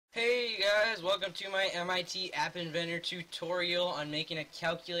guys, welcome to my MIT App Inventor tutorial on making a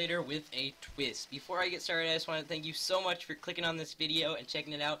calculator with a twist. Before I get started, I just want to thank you so much for clicking on this video and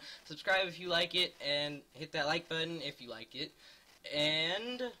checking it out. Subscribe if you like it, and hit that like button if you like it.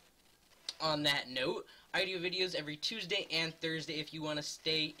 And on that note, I do videos every Tuesday and Thursday if you want to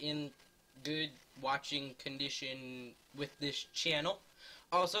stay in good watching condition with this channel.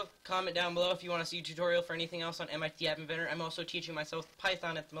 Also, comment down below if you want to see a tutorial for anything else on MIT App Inventor. I'm also teaching myself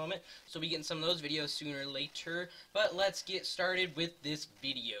Python at the moment, so we'll be getting some of those videos sooner or later. But let's get started with this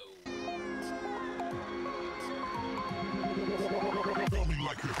video. Tell me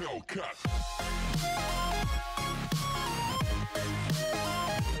like a Hellcat.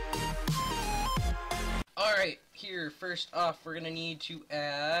 Alright, here, first off, we're going to need to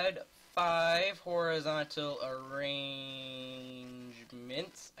add 5 horizontal arrangements.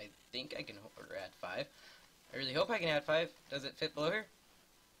 I think I can add 5. I really hope I can add 5. Does it fit below here?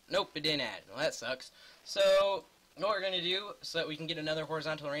 Nope, it didn't add. Well, that sucks. So, what we're going to do so that we can get another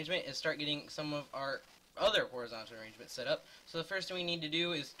horizontal arrangement is start getting some of our other horizontal arrangements set up. So the first thing we need to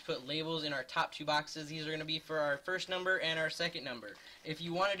do is put labels in our top 2 boxes. These are going to be for our first number and our second number. If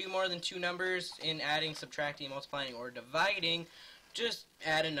you want to do more than 2 numbers in adding, subtracting, multiplying, or dividing, just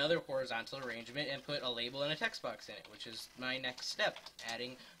add another horizontal arrangement and put a label and a text box in it, which is my next step,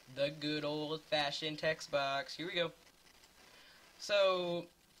 adding the good old-fashioned text box. Here we go. So,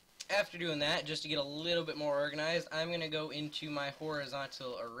 after doing that, just to get a little bit more organized, I'm going to go into my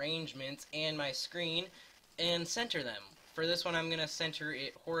horizontal arrangements and my screen and center them. For this one, I'm going to center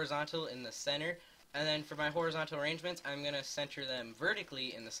it horizontal in the center. And then for my horizontal arrangements, I'm going to center them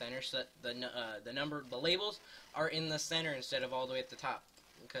vertically in the center so that the labels are in the center instead of all the way at the top,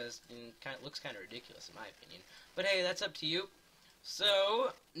 because it looks kind of ridiculous in my opinion. But hey, that's up to you.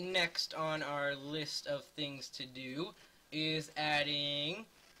 So next on our list of things to do is adding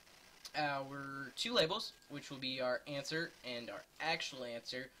our 2 labels, which will be our answer and our actual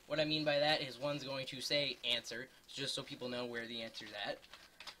answer. What I mean by that is one's going to say answer, just so people know where the answer's at.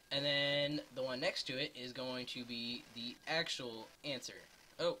 And then the one next to it is going to be the actual answer.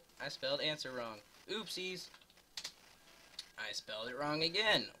 Oh, I spelled answer wrong. Oopsies. I spelled it wrong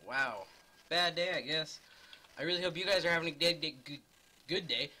again. Wow. Bad day, I guess. I really hope you guys are having a good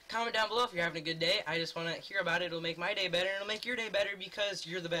day. Comment down below if you're having a good day. I just want to hear about it. It'll make my day better, and it'll make your day better because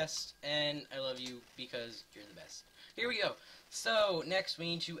you're the best. And I love you because you're the best. Here we go. So, next we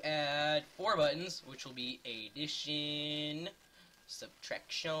need to add 4 buttons, which will be addition,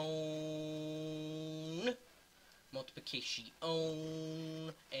 subtraction, multiplication,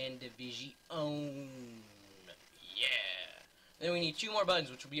 and division. Yeah! Then we need 2 more buttons,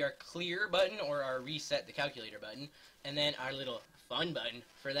 which will be our clear button or our reset the calculator button, and then our little fun button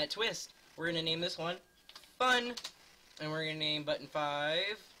for that twist. We're going to name this one fun, and we're going to name button 5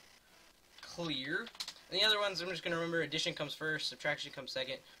 clear. And the other ones, I'm just going to remember addition comes first, subtraction comes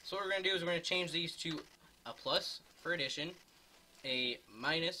second. So what we're going to do is we're going to change these to a plus for addition, a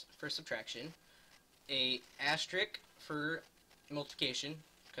minus for subtraction, a asterisk for multiplication,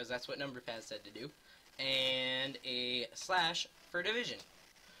 because that's what NumberPad said to do, and a slash for division.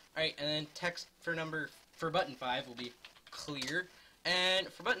 Alright, and then text for button 5 will be clear, and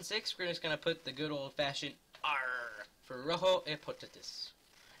for button 6 we're just going to put the good old-fashioned R for rojo epotatis.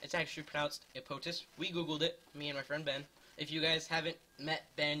 It's actually pronounced epotis. We googled it, me and my friend Ben. If you guys haven't met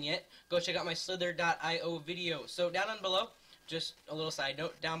Ben yet, go check out my slither.io video. So down below, just a little side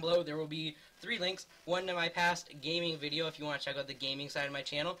note, down below there will be 3 links. One to my past gaming video if you want to check out the gaming side of my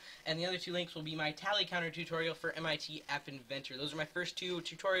channel, and the other 2 links will be my tally counter tutorial for MIT App Inventor. Those are my first 2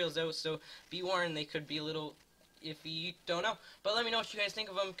 tutorials though, so be warned, they could be a little iffy, don't know. But let me know what you guys think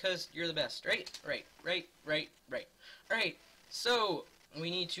of them, because you're the best, right? Right. Alright, so we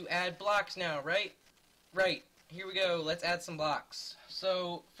need to add blocks now, right? Right. Here we go, let's add some blocks.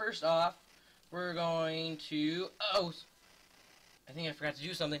 So, first off, we're going to, I think I forgot to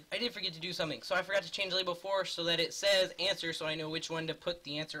do something. I did forget to do something. So I forgot to change label 4 so that it says answer, so I know which one to put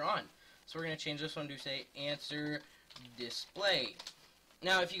the answer on. So we're going to change this one to say answer display.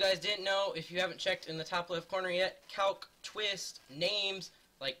 Now, if you guys didn't know, if you haven't checked in the top left corner yet, calc, twist, names,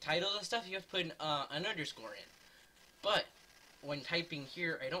 like titles and stuff, you have to put an underscore in. But when typing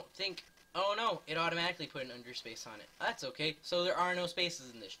here, I don't think, oh no, it automatically put an underspace on it. That's okay. So there are no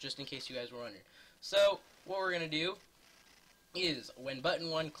spaces in this, just in case you guys were wondering. So what we're going to do is when button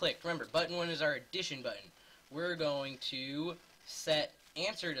 1 clicked, remember button 1 is our addition button, we're going to set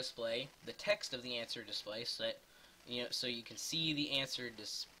answer display, the text of the answer display, so you can see the answer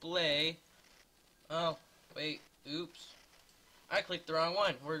display. Oh wait, oops, I clicked the wrong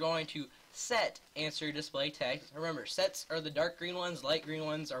one. We're going to set answer display text. Remember, sets are the dark green ones, light green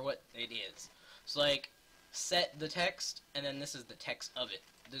ones are what it is. So like, set the text, and then this is the text of it.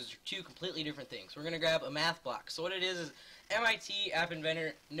 Those are two completely different things. We're going to grab a math block. So what it is MIT App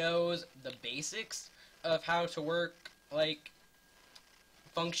Inventor knows the basics of how to work, like,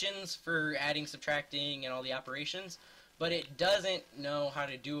 functions for adding, subtracting, and all the operations, but it doesn't know how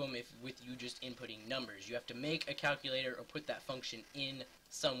to do them with you just inputting numbers. You have to make a calculator or put that function in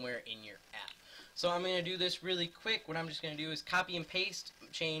somewhere in your app. So I'm going to do this really quick. What I'm just going to do is copy and paste,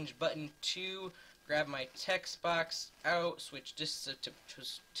 change button 2, grab my text box out, switch this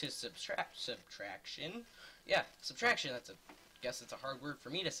to subtraction. Yeah, subtraction. Guess it's a hard word for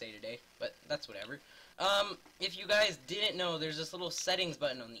me to say today, but that's whatever. If you guys didn't know, there's this little settings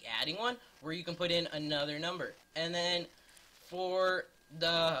button on the adding one where you can put in another number. And then for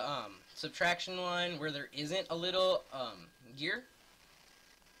the subtraction one where there isn't a little gear,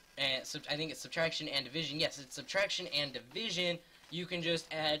 and I think it's subtraction and division. Yes, it's subtraction and division. You can just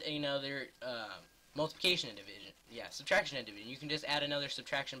add another multiplication and division. Yeah, subtraction and division. You can just add another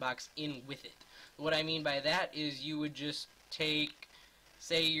subtraction box in with it. What I mean by that is you would just take,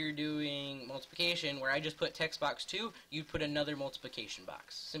 say you're doing multiplication, where I just put text box 2, you'd put another multiplication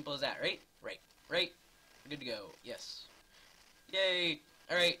box. Simple as that, right? Right. Good to go. Yes. Yay.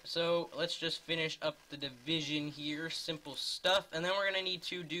 Alright, so let's just finish up the division here. Simple stuff. And then we're going to need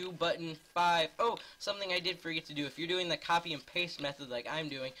to do button 5. Oh, something I did forget to do. If you're doing the copy and paste method like I'm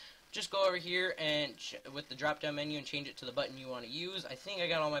doing, just go over here and with the drop down menu and change it to the button you want to use. I think I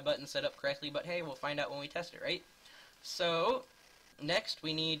got all my buttons set up correctly, but hey, we'll find out when we test it, right? So next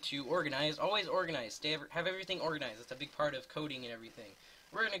we need to organize. Always organize. Have everything organized. That's a big part of coding and everything.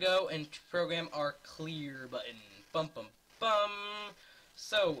 We're going to go and program our clear button. Bum bum bum.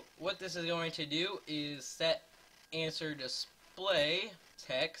 So what this is going to do is set answer display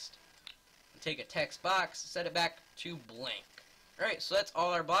text. Take a text box, set it back to blank. Alright, so that's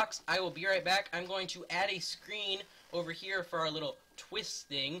all our blocks. I will be right back. I'm going to add a screen over here for our little twist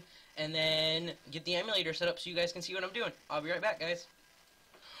thing, and then get the emulator set up so you guys can see what I'm doing. I'll be right back, guys.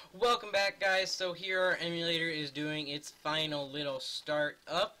 Welcome back, guys. So here our emulator is doing its final little start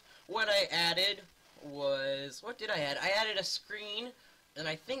up. What I added was, what did I add? I added a screen, and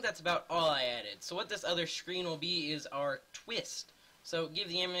I think that's about all I added. So what this other screen will be is our twist. So give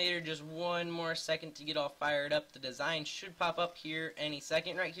the emulator just one more second to get all fired up. The design should pop up here any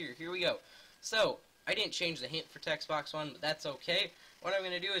second. Right here. Here we go. So I didn't change the hint for text box 1, but that's okay. What I'm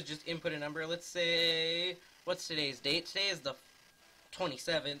going to do is just input a number. Let's say, what's today's date? Today is the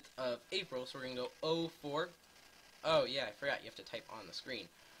 27th of April, so we're going to go 04. Oh, yeah, I forgot. You have to type on the screen.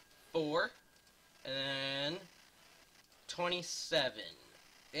 4, and then 27.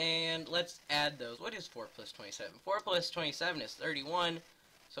 And let's add those. What is 4 plus 27? 4 plus 27 is 31.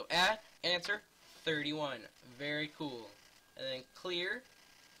 So add, answer, 31. Very cool. And then clear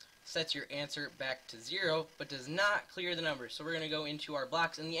sets your answer back to 0, but does not clear the number. So we're going to go into our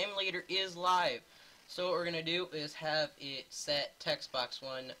blocks, and the emulator is live. So what we're going to do is have it set text box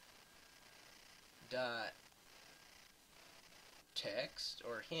 1 dot text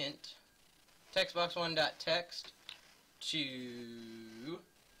or hint text box 1 dot text to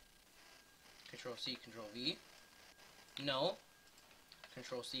Control C, Control V, null,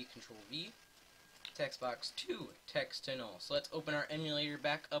 Control C, Control V, text box 2, text to null. So let's open our emulator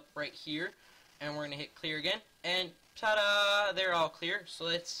back up right here, and we're going to hit clear again, and ta-da, they're all clear. So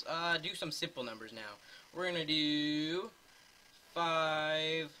let's do some simple numbers now. We're going to do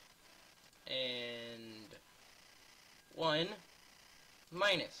 5 and 1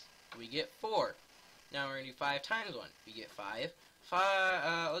 minus, we get 4. Now we're going to do 5 times 1, we get 5.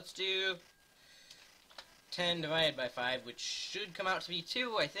 Let's do 10 divided by 5, which should come out to be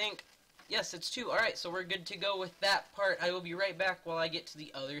 2, I think. Yes, it's 2. Alright, so we're good to go with that part. I will be right back while I get to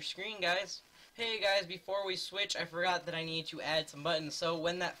the other screen, guys. Hey, guys, before we switch, I forgot that I need to add some buttons. So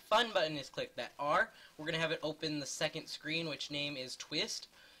when that fun button is clicked, that R, we're going to have it open the second screen, which name is twist.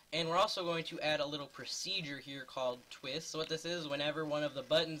 And we're also going to add a little procedure here called twist. So what this is, whenever one of the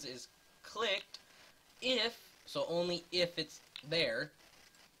buttons is clicked, so only if it's there,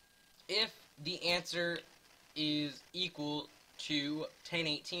 if the answer is equal to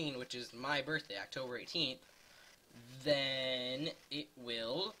 1018, which is my birthday, October 18th, then it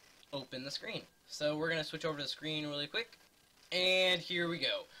will open the screen. So we're going to switch over to the screen really quick, and here we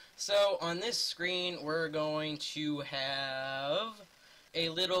go. So on this screen we're going to have a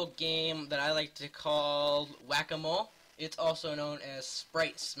little game that I like to call Whack-A-Mole. It's also known as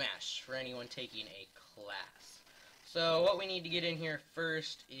Sprite Smash for anyone taking a class. So what we need to get in here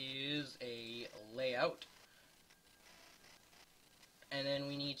first is a layout. And then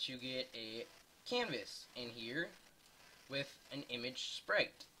we need to get a canvas in here with an image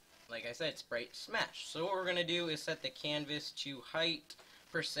sprite. Like I said, sprite smash. So what we're going to do is set the canvas to height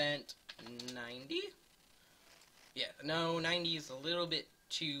percent 90. Yeah, no, 90 is a little bit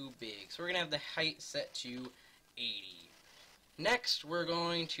too big. So we're going to have the height set to 80. Next, we're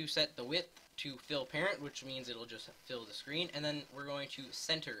going to set the width to fill parent, which means it'll just fill the screen. And then we're going to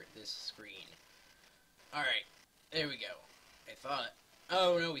center this screen. Alright, there we go. I thought...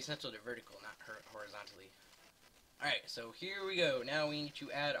 Oh, no, we centered it vertical, not horizontally. Alright, so here we go. Now we need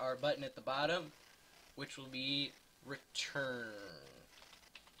to add our button at the bottom, which will be return.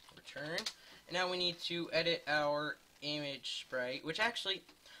 Return. And now we need to edit our image sprite, which actually,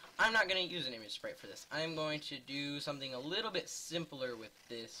 I'm not going to use an image sprite for this. I'm going to do something a little bit simpler with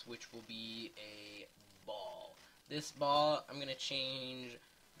this, which will be a ball. This ball, I'm going to change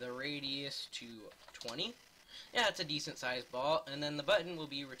the radius to 20. Yeah, it's a decent sized ball, and then the button will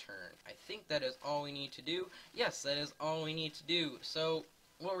be return. I think that is all we need to do. Yes, that is all we need to do. So,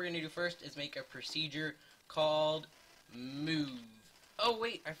 what we're going to do first is make a procedure called move. Oh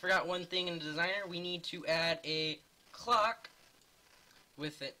wait, I forgot one thing in the designer. We need to add a clock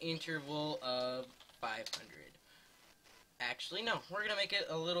with an interval of 500. Actually, no, we're going to make it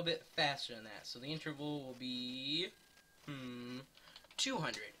a little bit faster than that. So the interval will be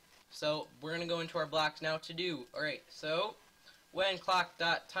 200. So we're going to go into our blocks now to do. Alright, so when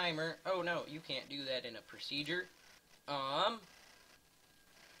clock.timer, oh no, you can't do that in a procedure.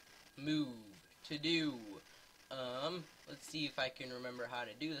 Move to do. Let's see if I can remember how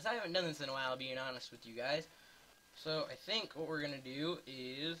to do this. I haven't done this in a while, being honest with you guys. So I think what we're going to do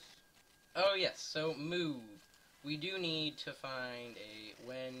is, oh yes, so move. We do need to find a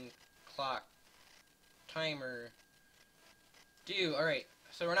when clock timer do. Alright,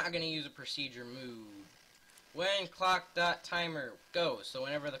 so we're not going to use a procedure move. When clock.timer goes, so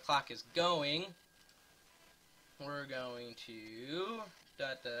whenever the clock is going, we're going to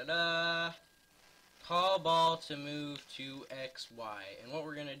call ball to move to XY. And what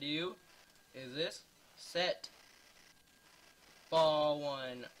we're going to do is this, set ball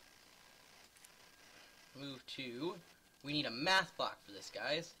 1 move 2. We need a math block for this,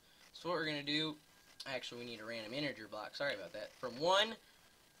 guys. So what we're going to do, actually we need a random integer block, sorry about that. From 1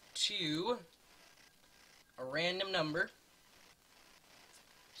 to a random number.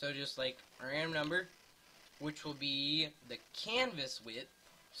 So just like a random number, which will be the canvas width.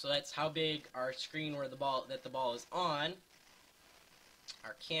 So that's how big our screen where the ball is on.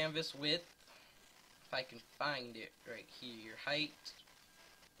 Our canvas width, if I can find it right here, height,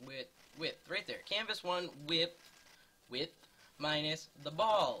 width, right there. Canvas 1 width minus the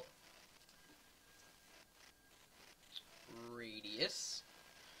ball radius.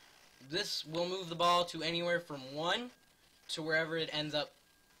 This will move the ball to anywhere from 1 to wherever it ends up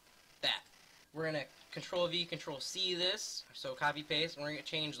at. We're going to Control V, Control C this, so copy paste, and we're going to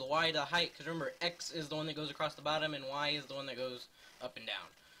change the Y to the height, because remember, X is the one that goes across the bottom, and Y is the one that goes up and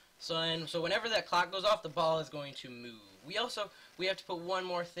down. So whenever that clock goes off, the ball is going to move. We have to put one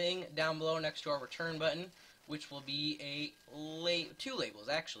more thing down below next to our return button, which will be two labels,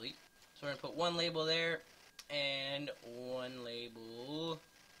 actually. So we're going to put one label there, and one label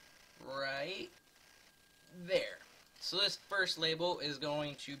right there. So this first label is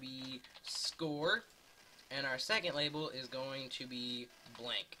going to be score, and our second label is going to be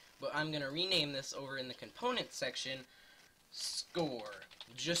blank. But I'm going to rename this over in the components section score,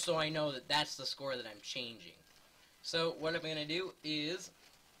 just so I know that that's the score that I'm changing. So what I'm going to do is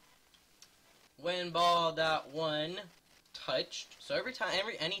when ball.1 touched, so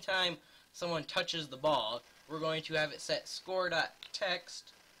anytime someone touches the ball, we're going to have it set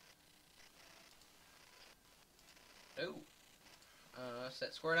score.text.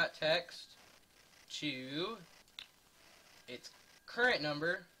 Set score.text to its current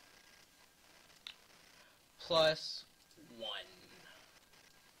number plus 1.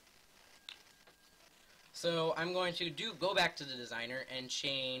 So I'm going to go back to the designer and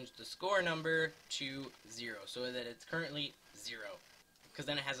change the score number to 0 so that it's currently 0, because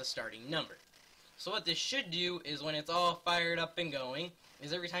then it has a starting number. So what this should do is when it's all fired up and going,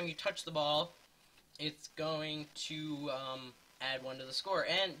 is every time you touch the ball, it's going to add 1 to the score.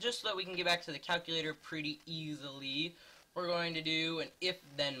 And just so that we can get back to the calculator pretty easily, we're going to do an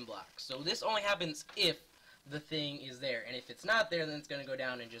if-then block. So this only happens if the thing is there, and if it's not there, then it's going to go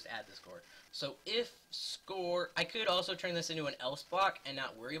down and just add the score. So if score, I could also turn this into an else block and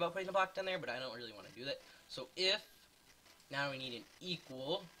not worry about putting the block down there, but I don't really want to do that. So if, now we need an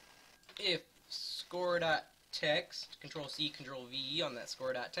equal, if score.text, Control C, Control V on that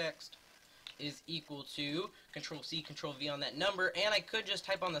score.text, is equal to Control C, Control V on that number, and I could just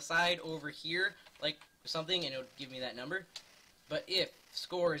type on the side over here like something and it would give me that number. But if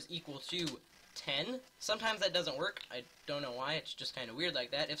score is equal to 10, sometimes that doesn't work. I don't know why, it's just kind of weird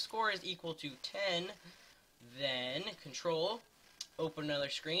like that. If score is equal to 10, then Control, open another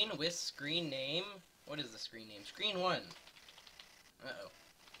screen with screen name. What is the screen name? Screen 1. Uh-oh.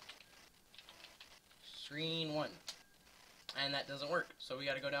 Screen 1. And that doesn't work. So we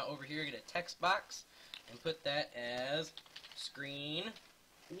got to go down over here, get a text box, and put that as Screen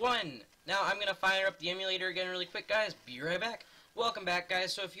 1. Now I'm going to fire up the emulator again really quick, guys. Be right back. Welcome back,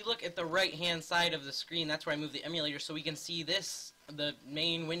 guys. So if you look at the right-hand side of the screen, that's where I move the emulator so we can see this, the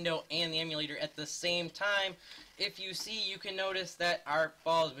main window and the emulator at the same time. If you see, you can notice that our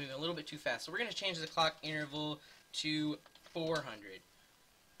ball is moving a little bit too fast. So we're going to change the clock interval to 400.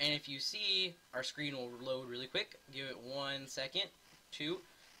 And if you see, our screen will load really quick. Give it 1 second. 2.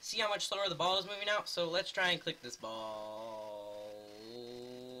 See how much slower the ball is moving out? So let's try and click this ball.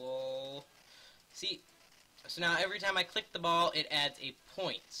 See? So now every time I click the ball, it adds a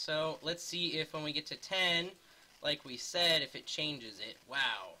point. So let's see if when we get to 10, like we said, if it changes it.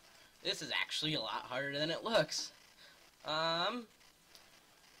 Wow. This is actually a lot harder than it looks.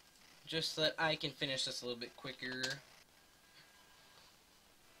 Just so that I can finish this a little bit quicker.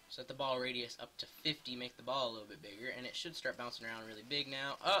 Set the ball radius up to 50, make the ball a little bit bigger, and it should start bouncing around really big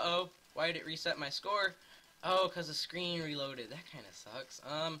now. Uh-oh, why did it reset my score? Oh, because the screen reloaded. That kind of sucks.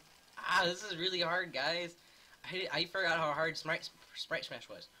 This is really hard, guys. I forgot how hard Sprite Smash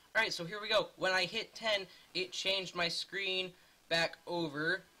was. Alright, so here we go. When I hit 10, it changed my screen back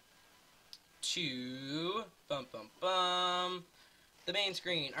over to the main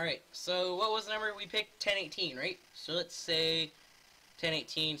screen. Alright, so what was the number we picked? 1018, right? So let's say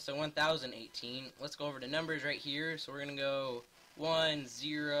 1018, so 1018. Let's go over the numbers right here. So we're going to go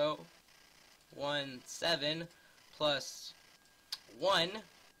 1017 plus 1.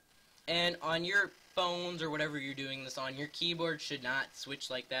 And on your phones or whatever you're doing this on, your keyboard should not switch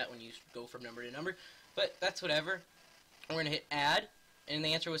like that when you go from number to number. But that's whatever. We're going to hit add, and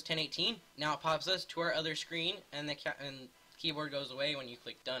the answer was 1018. Now it pops us to our other screen, and the keyboard goes away when you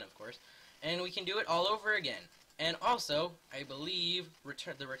click done, of course. And we can do it all over again. And also, I believe,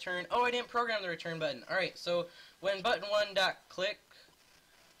 the return... Oh, I didn't program the return button. Alright, so when button 1 click,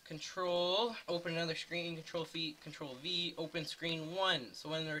 Control, open another screen, Control V, open screen 1. So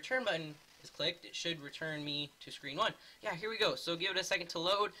when the return button is clicked, it should return me to screen 1. Yeah, here we go. So give it a second to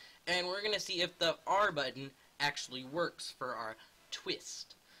load, and we're going to see if the R button actually works for our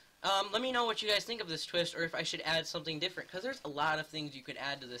twist. Let me know what you guys think of this twist, or if I should add something different, because there's a lot of things you could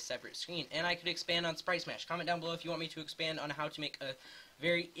add to this separate screen, and I could expand on Sprite Smash. Comment down below if you want me to expand on how to make a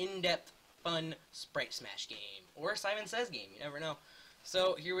very in-depth, fun Sprite Smash game, or Simon Says game, you never know.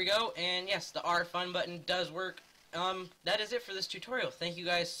 So here we go, and yes, the R fun button does work. That is it for this tutorial. Thank you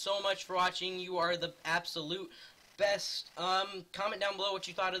guys so much for watching. You are the absolute best. Comment down below what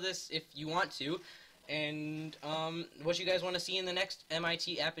you thought of this if you want to. And what you guys want to see in the next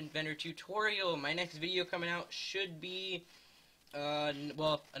MIT App Inventor tutorial. My next video coming out should be,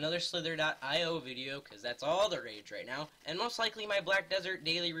 well, another Slither.io video, because that's all the rage right now. And most likely my Black Desert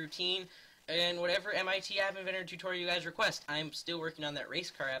daily routine, and whatever MIT App Inventor tutorial you guys request. I'm still working on that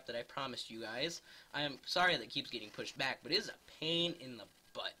race car app that I promised you guys. I'm sorry that keeps getting pushed back, but it is a pain in the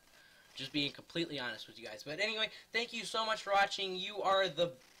butt. Just being completely honest with you guys. But anyway, thank you so much for watching. You are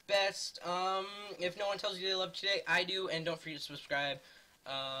the best. If no one tells you they love you today, I do, and don't forget to subscribe.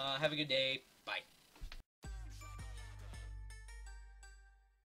 Have a good day. Bye.